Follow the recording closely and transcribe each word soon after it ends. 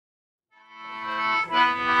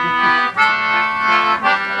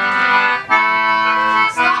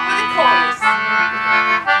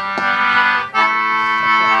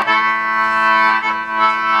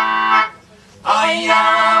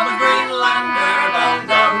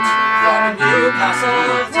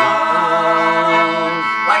Newcastle town.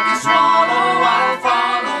 Like a swallow I'll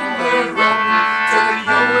follow her up to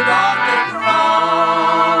the old Arctic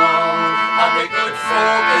ground. And the good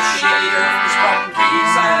folk as shears from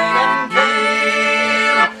quayside and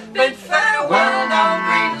Cale bid farewell now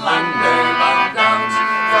Greenlander bound out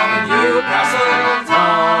from Newcastle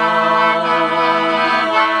town.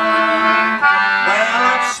 Well,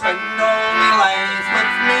 I've spent all my life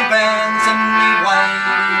with me bairns and me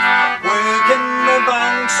wife, working the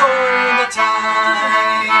banks all the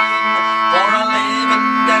time, for a living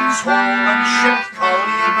Dead's home and ship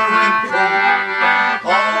Collier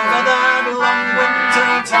coal over that long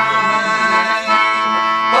winter time.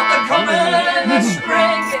 But the coming of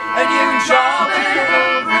spring, a new job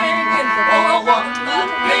it'll bring, oh, one that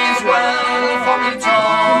pays well for me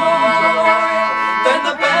toil. Then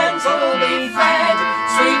the birds will be fed,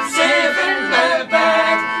 sleep safe in their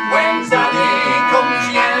bed, when Daddy comes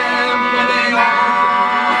home with the oil.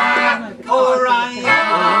 For I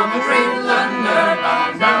am a Greenlander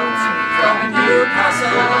bound out from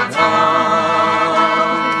Newcastle town.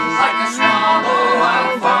 Like a swallow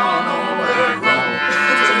I'll follow her up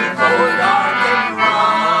to the cold Arctic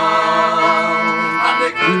ground. And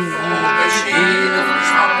the good folk as shears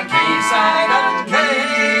from quayside and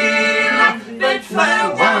Cale bid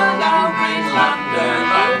farewell now Greenlander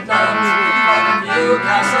bound out from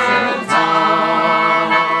Newcastle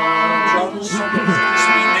town. Johnson is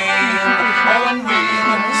me name, Owen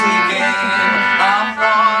Whelan's me game. I'm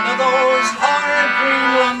one of those hard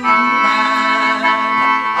Greenland men.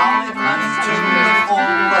 I've lived in the full,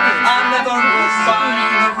 I never was by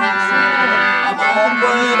the rule. I'm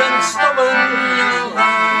awkward and stubborn, you'll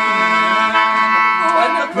learn.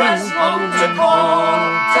 When the press come to call,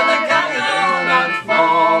 to the gang and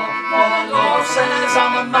fall, for the law says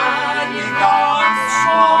I'm a man you can't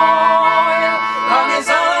spoil. And his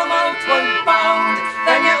arm outward bound,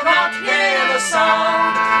 then you'll not hear the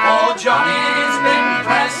sound. Oh, Johnny's been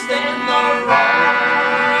pressed in the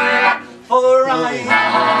roil. For I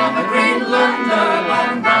am a Greenlander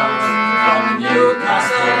bound out from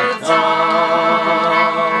Newcastle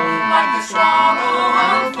town. Like a swallow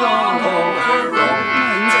I'll follow her up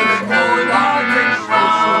to the cold Arctic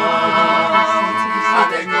ground. And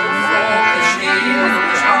the good folk as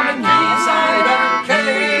shears from quayside and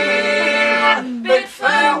Cale bid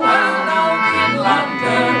farewell now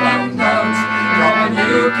Greenlander bound out from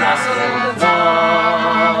Newcastle town.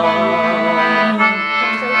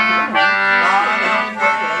 And when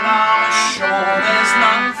I'm ashore there's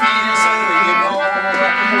none fiercer, you know.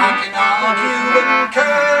 I can argue and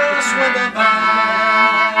curse with the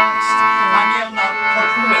best, and you'll not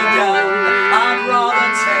put me down. I'd rather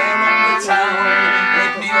tear up the town,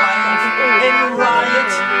 live me life in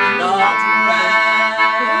riot, not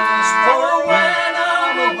rest. For when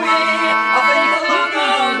I'm away, I think along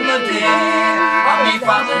on the day of me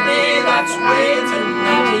family that's waiting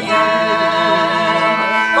in the end.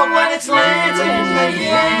 But when it's late in the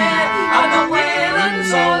year and the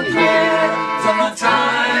whaling's all clear, till the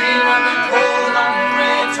time of the cold and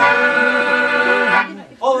return.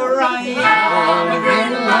 For I am a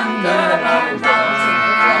Greenlander bound out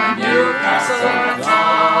from Newcastle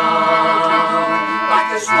town. Like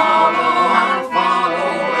a swallow I'll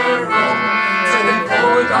follow her up to the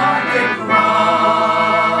cold Arctic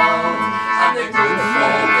ground. And the good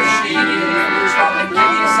folk as shears from the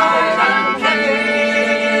quayside and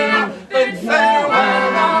Cale bid farewell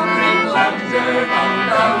now Greenlander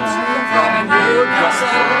bound out from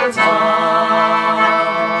Newcastle town.